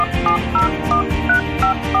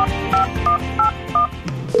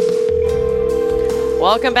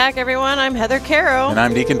Welcome back, everyone. I'm Heather Caro. And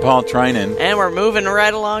I'm Deacon Paul Trinan. And we're moving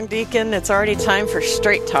right along, Deacon. It's already time for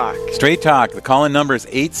Straight Talk. Straight Talk. The call-in number is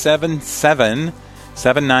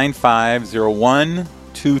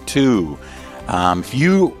 877-795-0122. If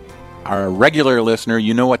you are a regular listener,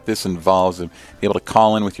 you know what this involves. Be able to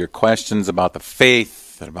call in with your questions about the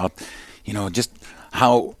faith, about, just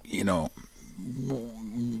how,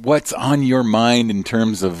 what's on your mind in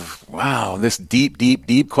terms of, wow, this deep, deep,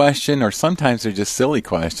 deep question, or sometimes they're just silly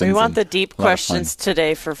questions. We want the deep questions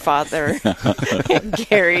today for Father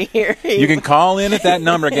Gary here. You can call in at that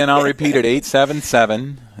number. Again, I'll repeat it,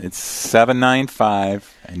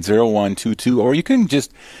 877-795-0122, or you can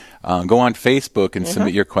just go on Facebook and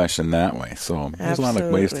submit your question that way. So there's a lot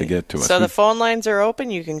of ways to get to us. So the phone lines are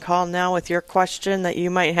open. You can call now with your question that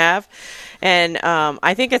you might have. And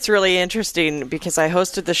I think it's really interesting because I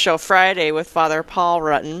hosted the show Friday with Father Paul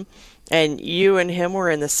Rutten, and you and him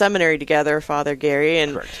were in the seminary together, Father Gary.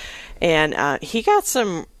 And he got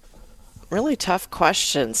some really tough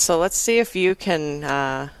questions. So let's see if you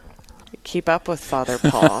can keep up with Father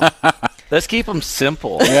Paul. Let's keep them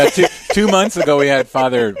simple. Yeah, 2 months ago we had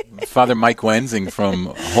Father Mike Wensing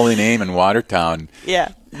from Holy Name in Watertown.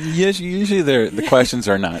 Yeah. Yes, usually the questions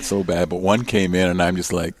are not so bad, but one came in and I'm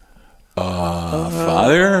just like,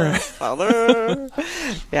 Father?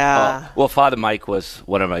 Yeah. Well, Father Mike was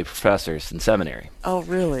one of my professors in seminary. Oh,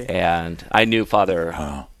 really? And I knew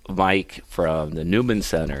Father Mike from the Newman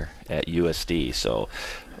Center at USD. So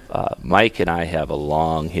Mike and I have a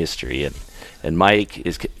long history, and Mike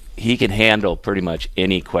he can handle pretty much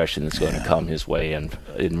any question that's going to come his way in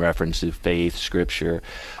reference to faith, Scripture.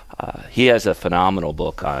 He has a phenomenal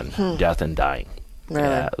book on death and dying.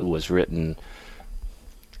 Really? It was written,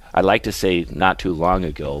 I'd like to say not too long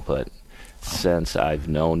ago, but since I've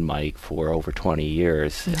known Mike for over 20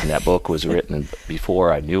 years, and that book was written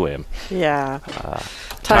before I knew him. Yeah.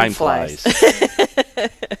 Time flies.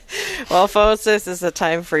 Well, folks, this is the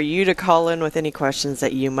time for you to call in with any questions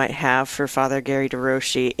that you might have for Father Gary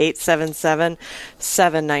DeRoshi.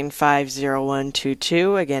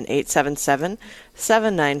 877-795-0122. Again,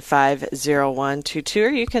 877-795-0122. Or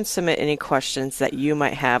you can submit any questions that you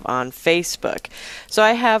might have on Facebook. So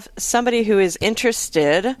I have somebody who is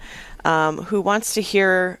interested, who wants to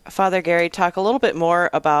hear Father Gary talk a little bit more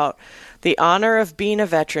about the honor of being a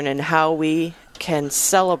veteran and how we can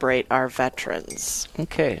celebrate our veterans.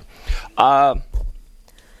 Okay. How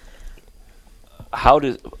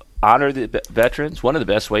to honor the veterans? One of the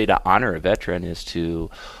best ways to honor a veteran is to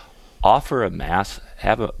offer a mass,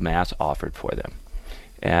 have a mass offered for them.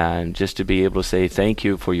 And just to be able to say thank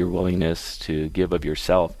you for your willingness to give of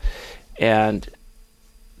yourself. And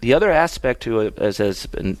the other aspect to it, as has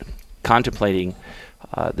been contemplating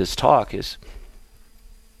this talk, is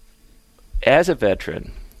as a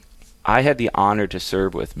veteran, I had the honor to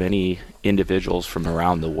serve with many individuals from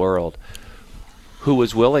around the world who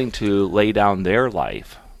was willing to lay down their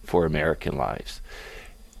life for American lives,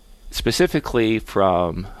 specifically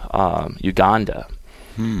from Uganda.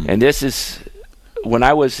 And this is, when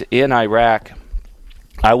I was in Iraq,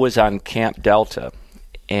 I was on Camp Delta,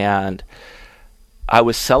 and I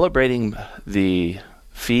was celebrating the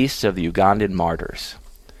feast of the Ugandan martyrs,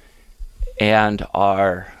 and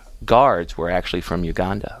our guards were actually from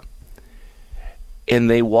Uganda. And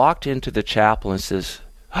they walked into the chapel and says,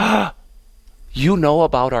 you know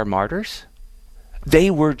about our martyrs? They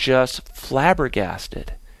were just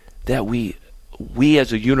flabbergasted that we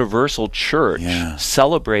as a universal church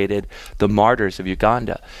celebrated the martyrs of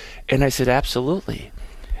Uganda. And I said, absolutely.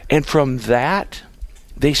 And from that,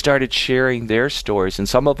 they started sharing their stories. And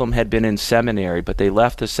some of them had been in seminary, but they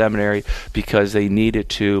left the seminary because they needed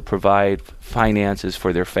to provide finances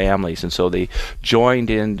for their families. And so they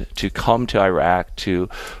joined in to come to Iraq to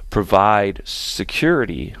provide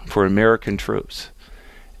security for American troops.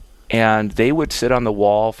 And they would sit on the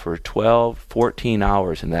wall for 12, 14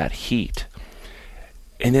 hours in that heat.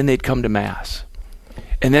 And then they'd come to Mass.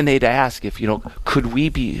 And then they'd ask if, could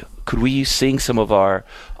we sing some of our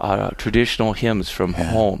traditional hymns from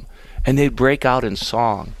home? And they'd break out in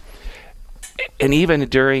song. And even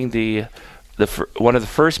during one of the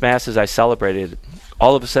first Masses I celebrated,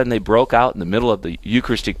 all of a sudden they broke out in the middle of the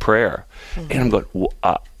Eucharistic prayer. And I'm going,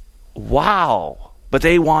 wow. But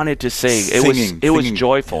they wanted to sing. It was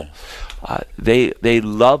joyful. They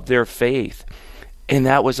loved their faith. And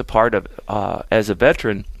that was a part of, as a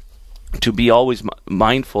veteran, to be always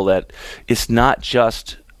mindful that it's not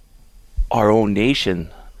just our own nation,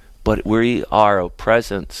 but we are a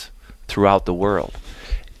presence throughout the world.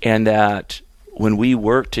 And that when we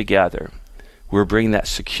work together, we're bringing that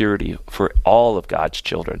security for all of God's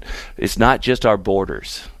children. It's not just our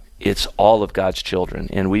borders. it's all of God's children,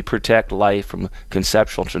 and we protect life from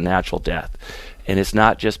conception to natural death. And it's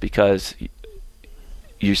not just because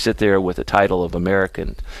you sit there with the title of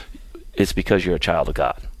American. It's because you're a child of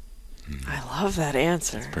God. I love that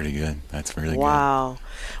answer. That's pretty good. That's really good. Wow.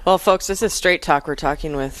 Well, folks, this is Straight Talk. We're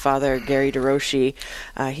talking with Father Gary DeRoshi.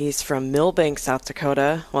 He's from Millbank, South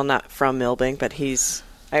Dakota. Well, not from Millbank, but he's...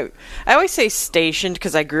 I always say stationed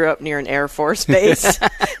because I grew up near an Air Force base.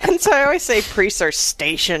 And so I always say priests are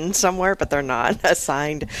stationed somewhere, but they're not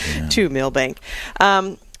assigned to Millbank.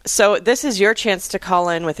 So this is your chance to call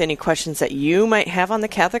in with any questions that you might have on the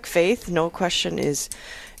Catholic faith. No question is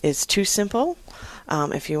too simple.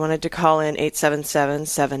 If you wanted to call in,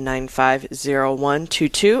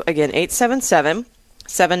 877-795-0122. Again,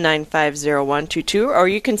 877-795-0122. Or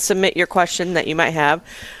you can submit your question that you might have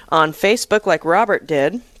on Facebook like Robert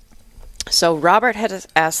did. So Robert had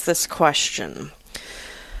asked this question.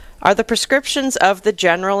 Are the prescriptions of the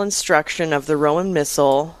general instruction of the Roman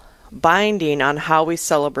Missal binding on how we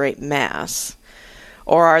celebrate Mass?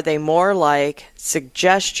 Or are they more like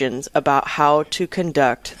suggestions about how to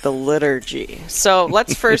conduct the liturgy? So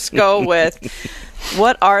let's first go with,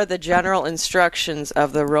 what are the general instructions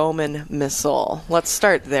of the Roman Missal? Let's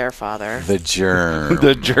start there, Father. The germ.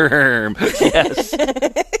 The germ. Yes.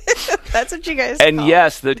 That's what you guys And call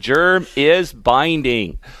yes, the germ is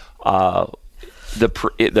binding.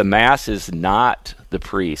 The Mass is not the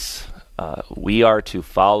priest. We are to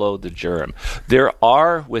follow the germ. There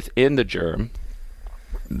are within the germ,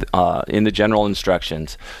 in the general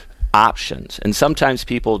instructions, options, and sometimes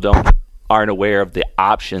people aren't aware of the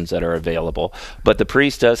options that are available, but the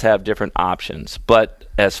priest does have different options. But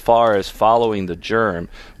as far as following the germ,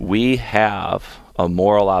 we have a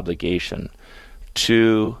moral obligation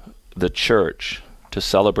to the church to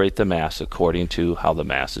celebrate the Mass according to how the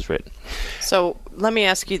Mass is written. So let me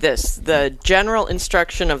ask you this. The general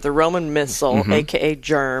instruction of the Roman Missal, a.k.a.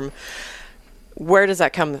 germ, where does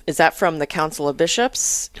that come? Is that from the Council of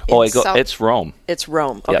Bishops? It's Rome. It's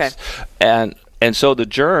Rome. Okay. Yes. And so the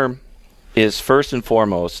germ is first and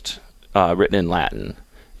foremost written in Latin,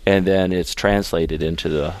 and then it's translated into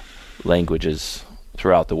the languages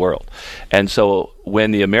throughout the world. And so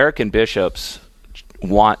when the American bishops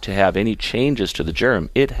want to have any changes to the germ,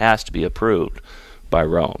 it has to be approved by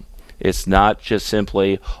Rome. It's not just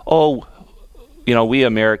simply, we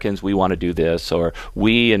Americans, we want to do this, or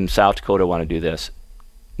we in South Dakota want to do this.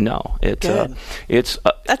 No, it's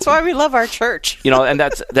that's why we love our church. And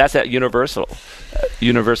that's that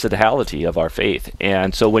universality of our faith.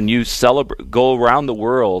 And so when you go around the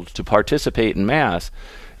world to participate in Mass,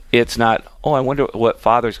 it's not, I wonder what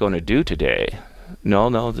Father's going to do today.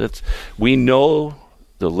 No, we know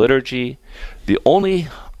the liturgy. The only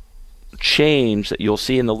change that you'll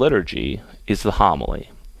see in the liturgy is the homily.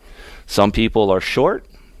 Some people are short.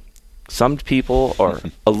 Some people are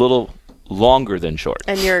a little longer than short.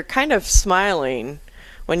 And you're kind of smiling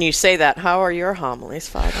when you say that. How are your homilies,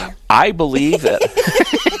 Father? I believe that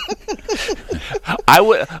I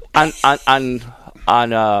would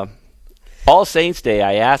on All Saints' Day.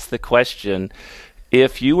 I asked the question: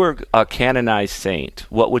 if you were a canonized saint,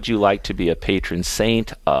 what would you like to be a patron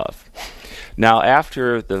saint of? Now,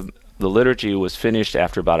 after the liturgy was finished,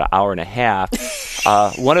 after about an hour and a half,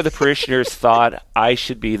 one of the parishioners thought I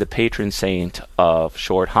should be the patron saint of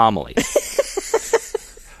short homilies.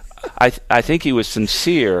 I think he was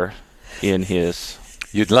sincere in his...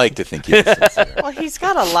 You'd like to think he was sincere. Well, he's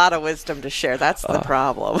got a lot of wisdom to share. That's the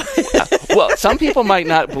problem. Well, some people might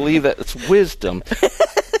not believe that it's wisdom,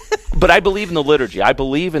 but I believe in the liturgy. I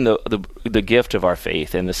believe in the gift of our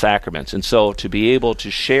faith and the sacraments. And so to be able to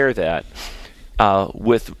share that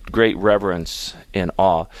with great reverence and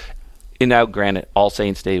awe. And now, granted, All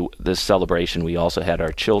Saints' Day, this celebration, we also had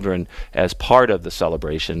our children as part of the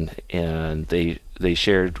celebration, and they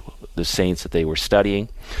shared the saints that they were studying,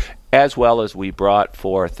 as well as we brought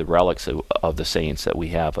forth the relics of the saints that we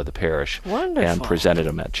have of the parish. Wonderful. And presented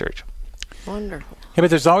them at church. Wonderful. Yeah,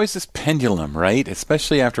 but there's always this pendulum, right?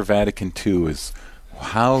 Especially after Vatican II, is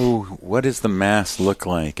what does the Mass look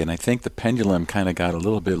like? And I think the pendulum kind of got a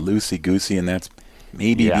little bit loosey-goosey, and that's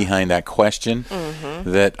maybe behind that question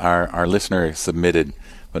that our listener submitted.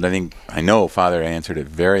 But I know Father answered it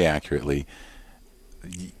very accurately.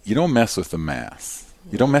 You don't mess with the Mass.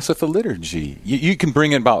 You don't mess with the liturgy. You can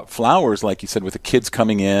bring in about flowers, like you said, with the kids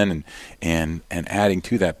coming in and adding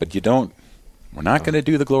to that, but you don't. We're not going to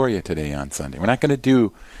do the Gloria today on Sunday. We're not going to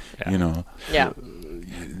do,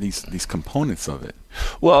 these components of it.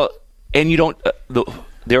 Well, and you don't.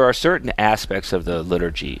 There are certain aspects of the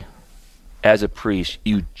liturgy, as a priest,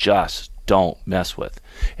 you just don't mess with,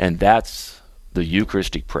 and that's the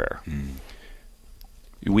Eucharistic prayer.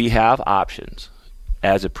 we have options.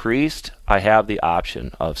 As a priest, I have the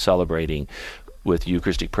option of celebrating with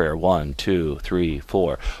Eucharistic prayer 1, 2, 3,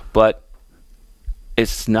 4. But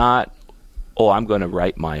it's not, I'm going to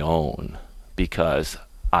write my own because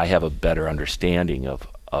I have a better understanding of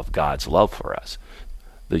God's love for us.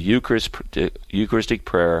 The Eucharistic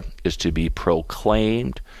prayer is to be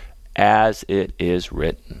proclaimed as it is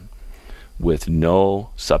written, with no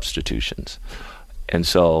substitutions. And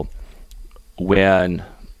so when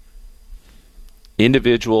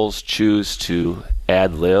individuals choose to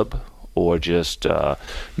ad lib or just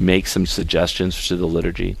make some suggestions to the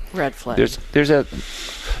liturgy, red flag.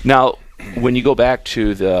 Now, when you go back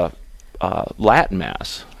to the Latin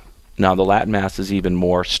Mass, now the Latin Mass is even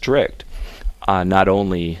more strict. Not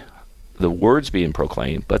only the words being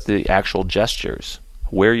proclaimed, but the actual gestures,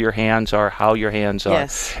 where your hands are, how your hands are.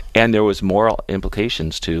 Yes. And there was moral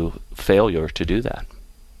implications to failure to do that.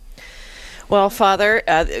 Well, Father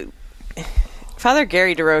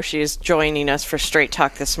Gary DeRoshi is joining us for Straight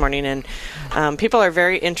Talk this morning, and people are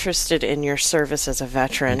very interested in your service as a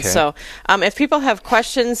veteran. Okay. So if people have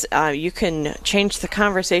questions, you can change the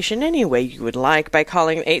conversation any way you would like by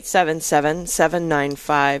calling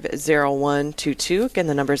 877-795-0122. Again,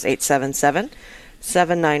 the number is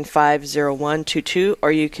 877-795-0122,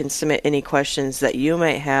 or you can submit any questions that you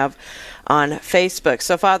might have on Facebook.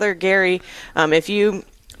 So, Father Gary, if you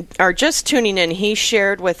are just tuning in, he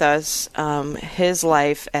shared with us his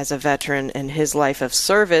life as a veteran and his life of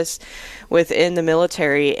service within the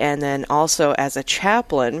military, and then also as a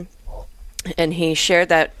chaplain. And he shared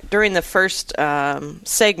that during the first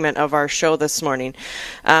segment of our show this morning.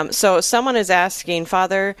 So someone is asking,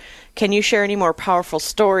 Father, can you share any more powerful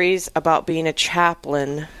stories about being a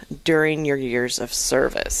chaplain during your years of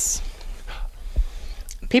service?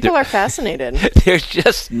 People are fascinated. There's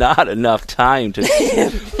just not enough time to,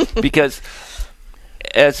 because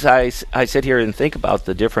as I sit here and think about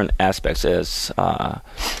the different aspects, as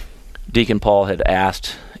Deacon Paul had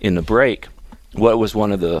asked in the break, what was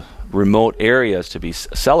one of the remote areas to be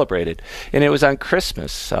celebrated, and it was on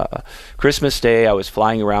Christmas. Christmas Day, I was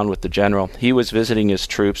flying around with the general. He was visiting his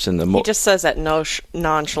troops in the... He just says that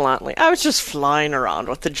nonchalantly. I was just flying around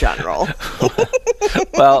with the general.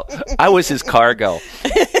 Well, I was his cargo,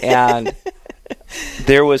 and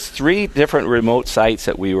there was 3 different remote sites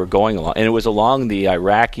that we were going along, and it was along the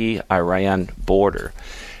Iraqi-Iran border.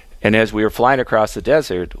 And as we were flying across the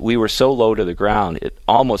desert, we were so low to the ground, it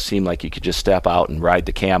almost seemed like you could just step out and ride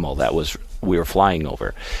the camel we were flying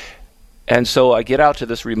over. And so I get out to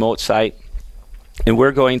this remote site, and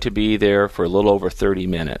we're going to be there for a little over 30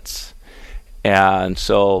 minutes. And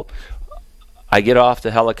so I get off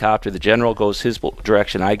the helicopter, the general goes his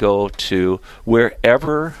direction, I go to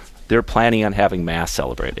wherever they're planning on having Mass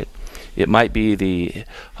celebrated. It might be the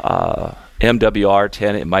MWR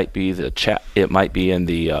tent. It might be it might be in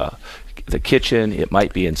the kitchen. It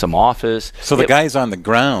might be in some office. So the guys on the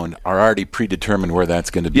ground are already predetermined where that's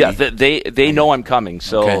going to be. Yeah, they know I'm coming,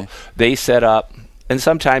 so they set up, and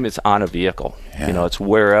sometimes it's on a vehicle. Yeah. It's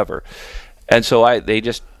wherever, and so they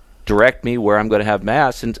just direct me where I'm going to have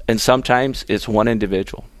Mass, and sometimes it's one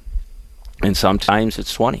individual, and sometimes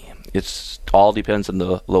it's 20. It's all depends on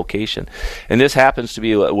the location. And this happens to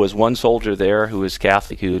be, was one soldier there who was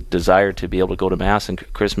Catholic who desired to be able to go to Mass on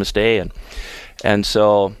Christmas Day. And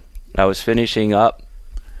so I was finishing up,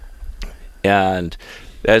 and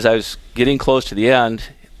as I was getting close to the end,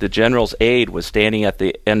 the general's aide was standing at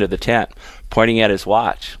the end of the tent, pointing at his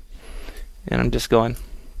watch. And I'm just going,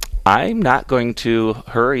 I'm not going to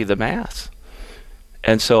hurry the Mass.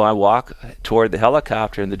 And so I walk toward the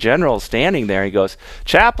helicopter, and the general's standing there. He goes,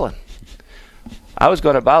 Chaplain, I was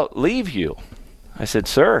going to about leave you. I said,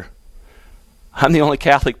 Sir, I'm the only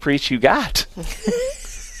Catholic priest you got.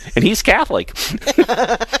 And he's Catholic.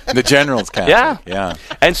 The general's Catholic. Yeah.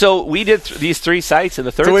 And so we did these 3 sites in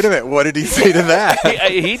the third. So wait a minute. What did he say to that?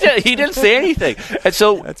 he didn't say anything. And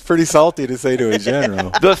so that's pretty salty to say to a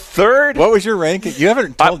general. The third. What was your ranking? You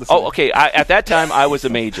haven't told us. Oh, okay. At that time, I was a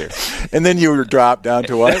major. And then you were dropped down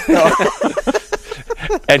to what? No.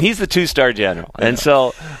 And he's the 2-star general. Yeah. And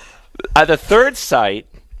so at the third site,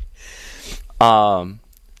 I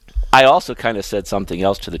also kind of said something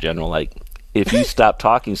else to the general, like, if you stop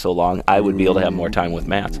talking so long, I would be able to have more time with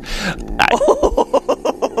Matt.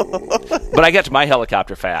 But I got to my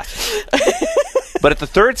helicopter fast. But at the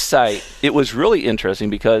third site, it was really interesting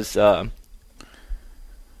because I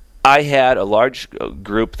had a large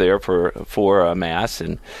group there for a Mass,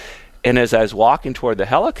 and as I was walking toward the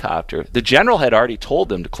helicopter, the general had already told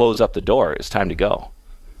them to close up the door. It's time to go.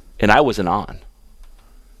 And I wasn't on.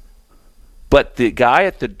 But the guy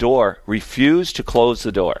at the door refused to close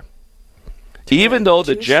the door. Even though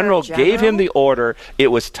the Two-star general gave him the order, it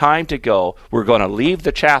was time to go. We're going to leave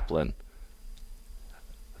the chaplain.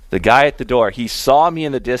 The guy at the door, he saw me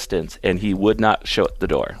in the distance, and he would not shut the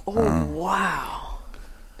door. Oh, wow.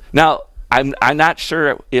 Now, I'm not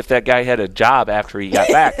sure if that guy had a job after he got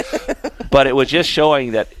back, but it was just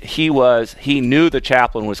showing that he knew the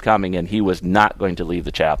chaplain was coming, and he was not going to leave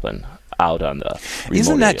the chaplain out on the remote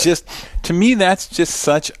Isn't that area. just, to me, that's just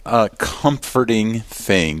such a comforting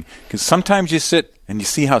thing. Because sometimes you sit and you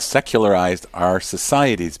see how secularized our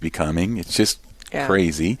society is becoming. It's just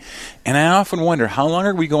crazy. And I often wonder, how long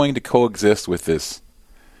are we going to coexist with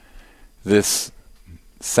this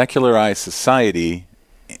secularized society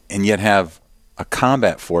and yet have a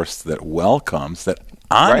combat force that welcomes, that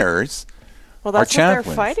honors Well, that's our what chaplains?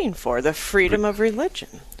 they're fighting for, the freedom of religion.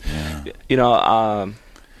 You know,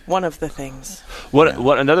 One of the things.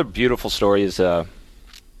 what another beautiful story is a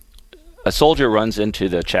soldier runs into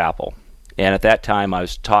the chapel. And at that time, I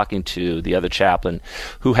was talking to the other chaplain,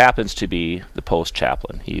 who happens to be the post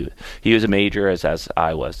chaplain. He was a major, as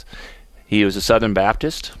I was. He was a Southern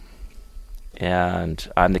Baptist, and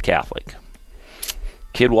I'm the Catholic.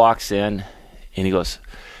 Kid walks in, and he goes,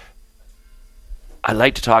 "I'd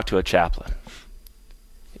like to talk to a chaplain."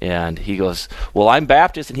 And he goes, "Well, I'm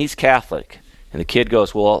Baptist, and he's Catholic." And the kid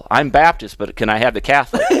goes, "Well, I'm Baptist, but can I have the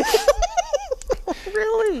Catholic?"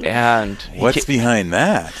 Really? And What's behind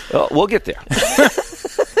that? well, we'll get there.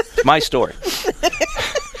 It's my story.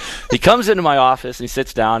 He comes into my office and he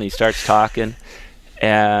sits down and he starts talking,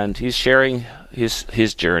 and he's sharing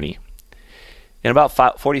his journey. And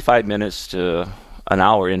about 45 minutes to an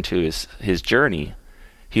hour into his journey,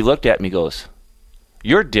 he looked at me and goes,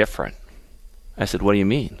 "You're different." I said, "What do you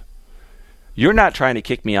mean?" "You're not trying to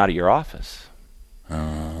kick me out of your office."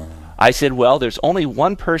 I said, "Well, there's only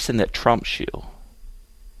one person that trumps you,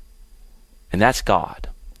 and that's God.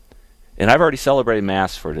 And I've already celebrated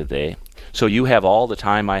Mass for today, so you have all the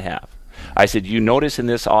time I have." I said, "You notice in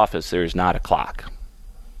this office there's not a clock."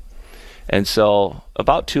 And so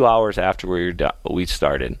about 2 hours after we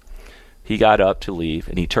started, he got up to leave,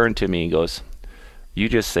 and he turned to me and goes, "You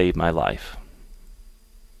just saved my life."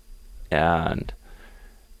 And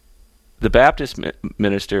the Baptist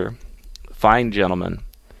minister, fine gentleman,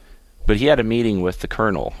 but he had a meeting with the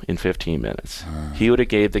colonel in 15 minutes. He would have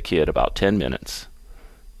gave the kid about 10 minutes,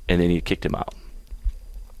 and then he kicked him out.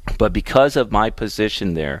 But because of my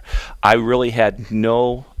position there, I really had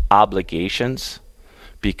no obligations,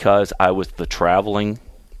 because I was the traveling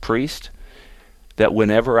priest, that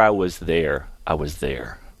whenever I was there, I was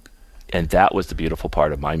there. And that was the beautiful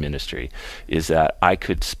part of my ministry, is that I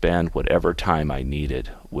could spend whatever time I needed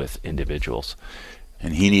with individuals.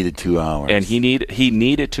 And he needed 2 hours. And he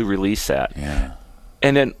needed to release that. Yeah.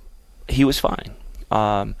 And then he was fine.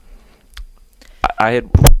 I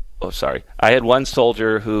had one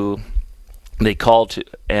soldier who they called to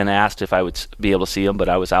and asked if I would be able to see him, but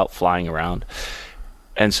I was out flying around.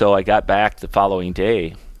 And so I got back the following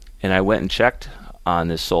day, and I went and checked on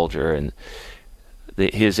this soldier, and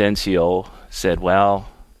his NCO said, well,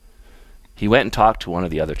 he went and talked to one of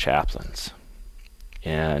the other chaplains,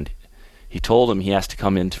 and he told him he has to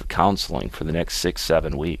come into counseling for the next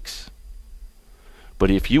 6-7 weeks. But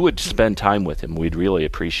if you would spend time with him, we'd really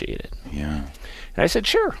appreciate it. Yeah. And I said,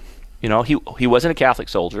 sure. You know, he wasn't a Catholic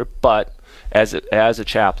soldier, but as a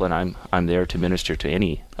chaplain, I'm there to minister to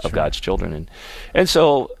any of God's children. And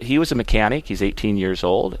so he was a mechanic. He's 18 years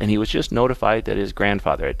old, and he was just notified that his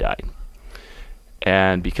grandfather had died.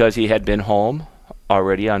 And because he had been home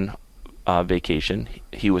already on vacation,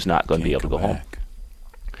 he was not going to be able to go home.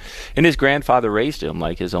 And his grandfather raised him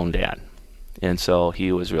like his own dad. And so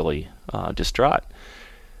he was really distraught.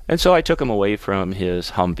 And so I took him away from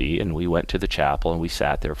his Humvee, and we went to the chapel, and we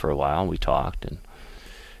sat there for a while, and we talked. And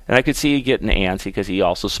I could see he getting antsy because he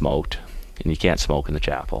also smoked, and you can't smoke in the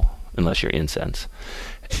chapel unless you're incense.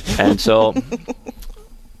 And so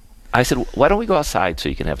I said, why don't we go outside so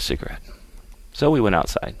you can have a cigarette? So we went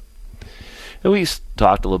outside. And we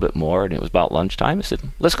talked a little bit more, and it was about lunchtime. I said,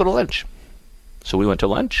 let's go to lunch. So we went to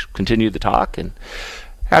lunch, continued the talk, and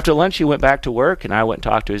after lunch he went back to work, and I went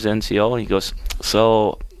and talked to his NCO, and he goes,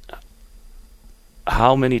 so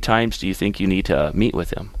how many times do you think you need to meet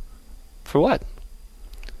with him? For what?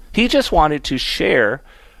 He just wanted to share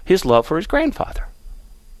his love for his grandfather.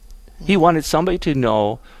 He wanted somebody to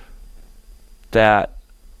know that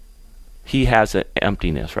he has an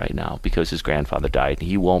emptiness right now because his grandfather died, and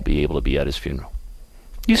he won't be able to be at his funeral.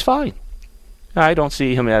 He's fine. I don't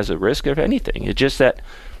see him as a risk of anything. It's just that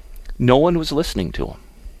no one was listening to him.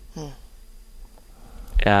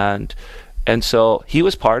 And so he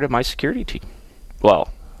was part of my security team. Well,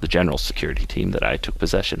 the general security team that I took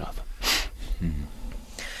possession of.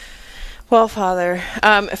 Well, Father,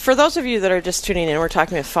 for those of you that are just tuning in, we're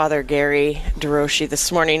talking with Father Gary DeRoshi this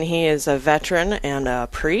morning. He is a veteran and a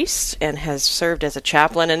priest and has served as a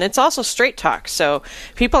chaplain, and it's also Straight Talk. So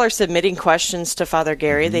people are submitting questions to Father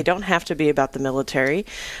Gary. They don't have to be about the military,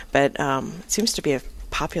 but it seems to be a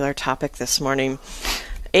popular topic this morning.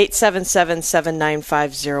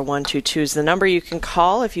 877-795-0122 is the number you can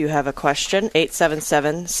call if you have a question.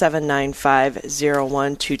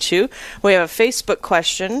 877-795-0122. We have a Facebook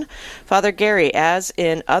question. Father Gary, as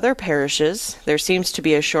in other parishes, there seems to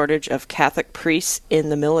be a shortage of Catholic priests in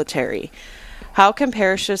the military. How can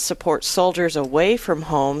parishes support soldiers away from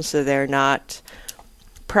home so they're not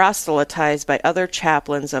proselytized by other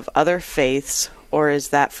chaplains of other faiths, or is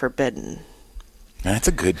that forbidden? That's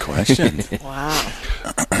a good question. Wow.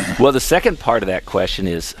 Well, the second part of that question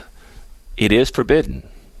is, it is forbidden,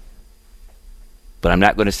 but I'm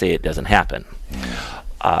not going to say it doesn't happen.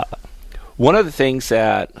 One of the things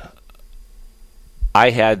that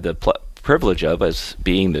I had the privilege of as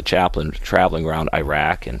being the chaplain traveling around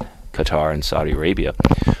Iraq and Qatar and Saudi Arabia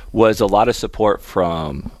was a lot of support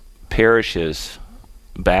from parishes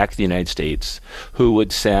back in the United States who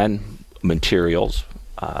would send materials,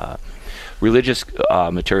 religious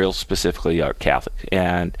materials, specifically are Catholic.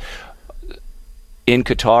 And in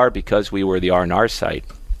Qatar, because we were the R&R site,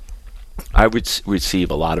 I would receive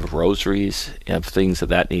a lot of rosaries and things of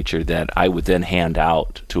that nature that I would then hand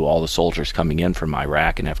out to all the soldiers coming in from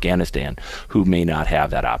Iraq and Afghanistan who may not have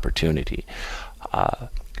that opportunity.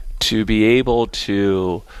 To be able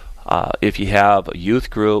to, if you have a youth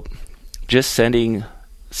group, just sending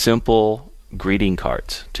simple greeting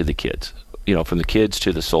cards to the kids, from the kids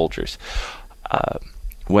to the soldiers.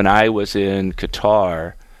 When I was in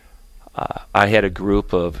Qatar, I had a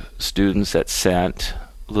group of students that sent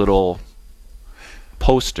little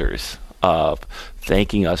posters of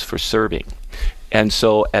thanking us for serving. And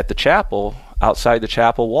so at the chapel, outside the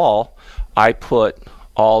chapel wall, I put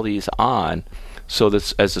all these on so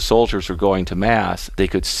that as the soldiers were going to Mass, they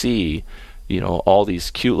could see, all these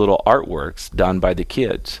cute little artworks done by the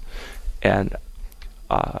kids. And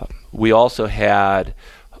we also had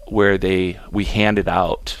where we handed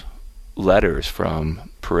out letters from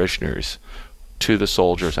parishioners to the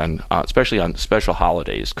soldiers, especially on special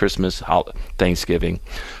holidays, Christmas, Thanksgiving,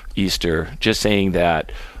 Easter, just saying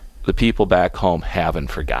that the people back home haven't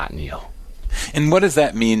forgotten you. And what does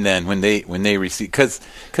that mean then when they receive? Because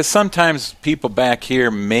sometimes people back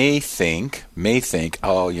here may think,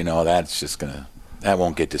 oh, that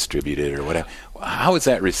won't get distributed or whatever. How is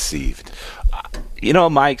that received?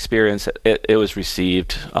 My experience, it was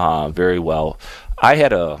received very well. I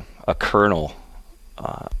had a colonel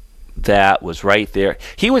that was right there.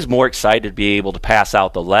 He was more excited to be able to pass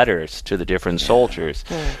out the letters to the different soldiers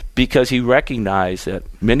because he recognized that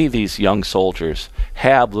many of these young soldiers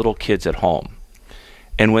have little kids at home.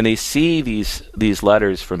 And when they see these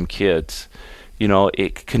letters from kids,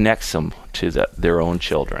 it connects them to their own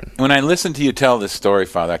children. When I listen to you tell this story,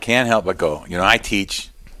 Father, I can't help but go, I teach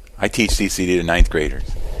CCD to ninth graders,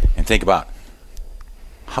 and think about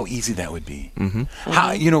how easy that would be. Mm-hmm.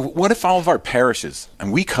 How, what if all of our parishes,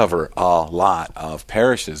 and we cover a lot of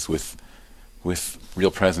parishes with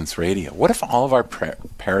Real Presence Radio, what if all of our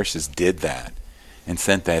parishes did that and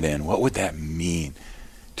sent that in? What would that mean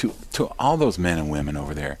to all those men and women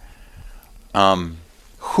over there?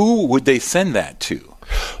 Who would they send that to?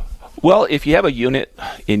 Well, if you have a unit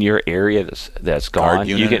in your area that's gone,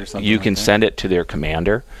 you can send it to their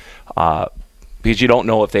commander. Because you don't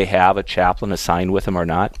know if they have a chaplain assigned with them or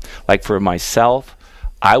not. Like for myself,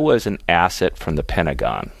 I was an asset from the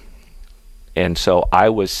Pentagon. And so I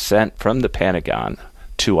was sent from the Pentagon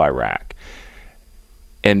to Iraq.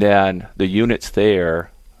 And then the units there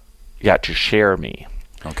got to share me.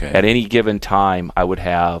 Okay. At any given time, I would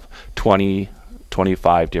have 20,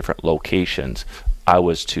 25 different locations I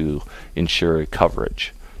was to ensure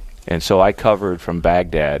coverage. And so I covered from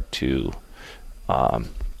Baghdad to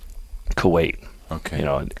Kuwait. Okay.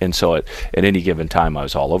 And so at any given time, I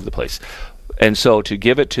was all over the place. And so to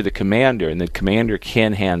give it to the commander, and the commander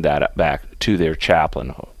can hand that back to their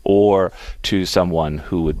chaplain or to someone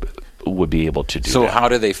who would be able to do that. So how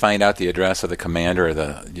do they find out the address of the commander?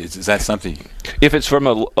 Is that something? If it's from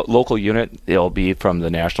a local unit, it'll be from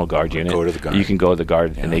the National Guard unit. Go to the Guard. You can go to the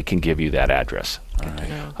Guard, and they can give you that address. All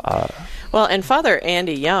right. Well, and Father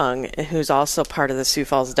Andy Young, who's also part of the Sioux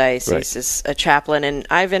Falls Diocese, is a chaplain, and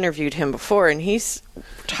I've interviewed him before, and he's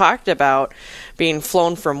talked about being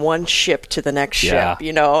flown from one ship to the next ship,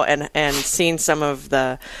 and seeing some of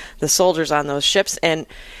the soldiers on those ships. And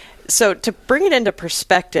so to bring it into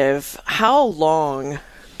perspective, how long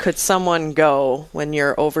could someone go when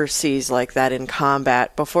you're overseas like that in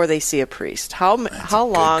combat before they see a priest? How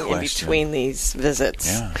long in between these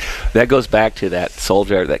visits? Yeah. That goes back to that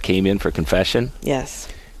soldier that came in for confession. Yes.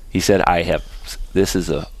 He said, this is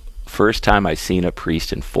the first time I've seen a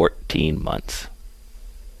priest in 14 months.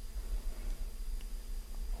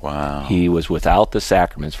 Wow. He was without the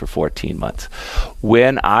sacraments for 14 months.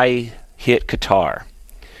 When I hit Qatar,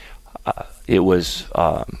 it was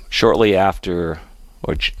shortly after,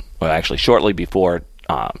 shortly before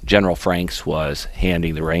General Franks was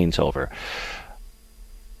handing the reins over.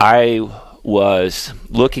 I was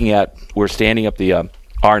we're standing up the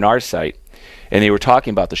R&R site, and they were talking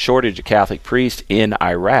about the shortage of Catholic priests in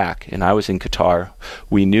Iraq, and I was in Qatar.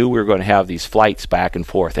 We knew we were going to have these flights back and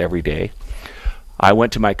forth every day. I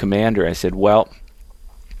went to my commander and I said, well,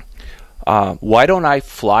 why don't I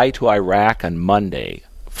fly to Iraq on Monday,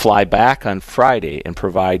 fly back on Friday, and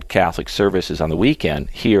provide Catholic services on the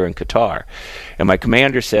weekend here in Qatar? And my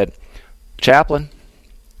commander said, Chaplain,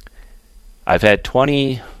 I've had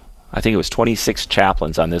 26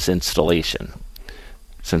 chaplains on this installation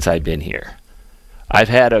since I've been here. I've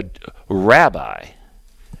had a rabbi.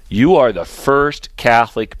 You are the first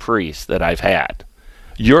Catholic priest that I've had.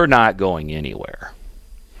 You're not going anywhere.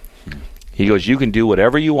 He goes, you can do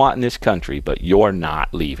whatever you want in this country, but you're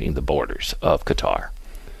not leaving the borders of Qatar.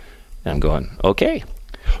 And I'm going, okay.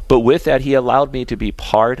 But with that, he allowed me to be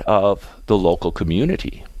part of the local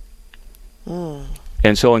community. And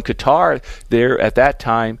so in Qatar, at that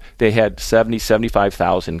time, they had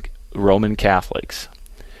 75,000 Roman Catholics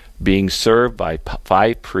being served by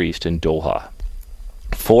 5 priests in Doha.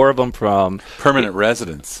 4 of them from permanent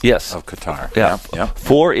residents yes. of Qatar. Yeah. Yep.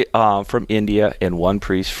 4 from India and 1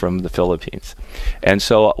 priest from the Philippines. And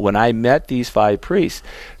so when I met these 5 priests,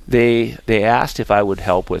 they asked if I would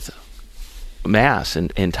help with Mass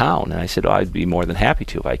in town. And I said, I'd be more than happy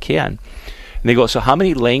to if I can. And they go, so how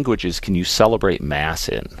many languages can you celebrate Mass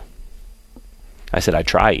in? I said, I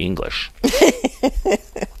try English.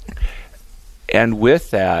 And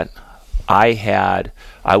with that, I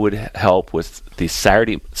would help with the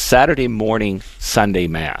Saturday morning Sunday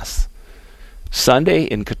Mass. Sunday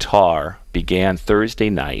in Qatar began Thursday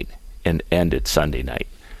night and ended Sunday night.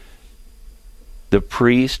 The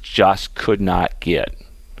priest just could not get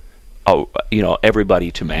everybody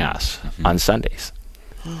to Mass on Sundays.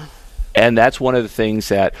 And that's one of the things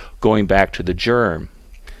that, going back to the germ,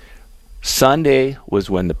 Sunday was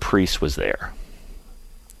when the priest was there.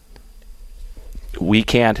 We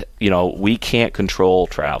can't control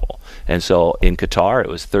travel. And so in Qatar, it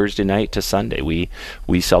was Thursday night to Sunday. We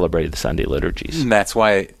celebrated the Sunday liturgies. And that's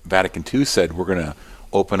why Vatican II said we're going to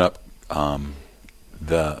open up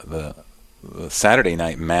the Saturday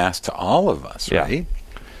night Mass to all of us, right?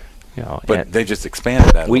 But they just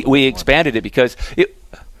expanded that. We expanded it because it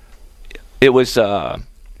was. I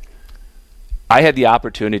had the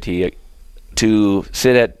opportunity to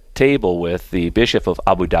sit at table with the Bishop of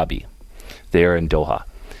Abu Dhabi there in Doha.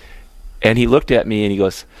 And he looked at me and he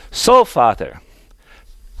goes, so, Father,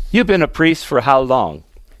 you've been a priest for how long?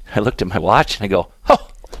 I looked at my watch and I go, oh,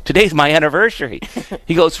 today's my anniversary.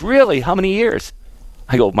 He goes, really? How many years?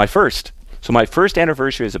 I go, my first. So my first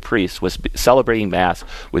anniversary as a priest was celebrating Mass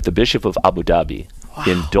with the Bishop of Abu Dhabi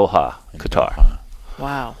in Doha, Qatar.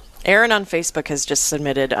 Wow. Aaron on Facebook has just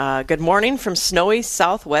submitted, good morning from snowy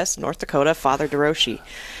southwest North Dakota, Father DeRoshi.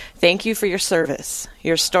 Thank you for your service.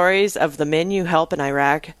 Your stories of the men you help in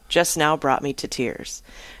Iraq just now brought me to tears.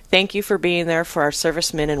 Thank you for being there for our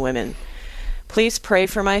servicemen and women. Please pray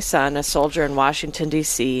for my son, a soldier in Washington,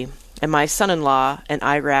 D.C., and my son-in-law, an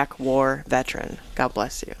Iraq war veteran. God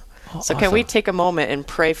bless you. So can we take a moment and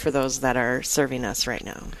pray for those that are serving us right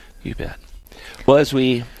now? You bet. Well, as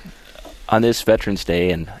we, on this Veterans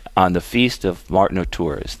Day and on the feast of Martin of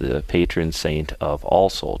Tours, the patron saint of all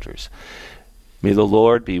soldiers, may the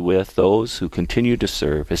Lord be with those who continue to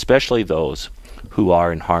serve, especially those who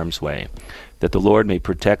are in harm's way, that the Lord may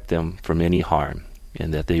protect them from any harm,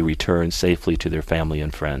 and that they return safely to their family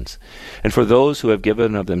and friends. And for those who have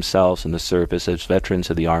given of themselves in the service as veterans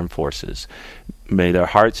of the armed forces, may their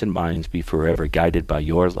hearts and minds be forever guided by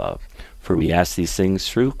your love. For we ask these things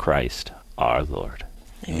through Christ our Lord.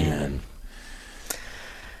 Amen.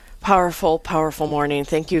 Powerful, powerful morning.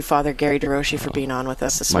 Thank you, Father Gary DeRoshi, for being on with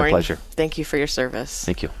us this morning. My pleasure. Thank you for your service.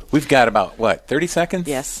 Thank you. We've got about, 30 seconds?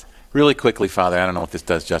 Yes. Really quickly, Father, I don't know if this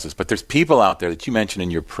does justice, but there's people out there that you mentioned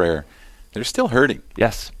in your prayer that are still hurting.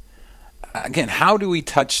 Yes. Again, how do we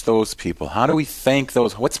touch those people? How do we thank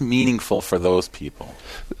those? What's meaningful for those people?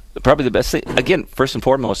 Probably the best thing, again, first and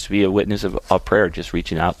foremost, to be a witness of prayer, just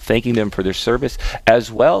reaching out, thanking them for their service,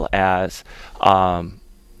 as well as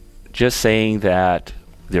just saying that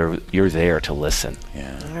you're there to listen.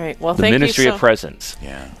 Yeah. All right. Well, The thank ministry you of presence.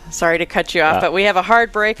 Yeah. Sorry to cut you off, but we have a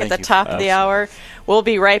hard break at the thank you. top of the hour. We'll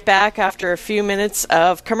be right back after a few minutes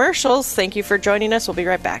of commercials. Thank you for joining us. We'll be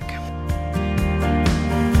right back.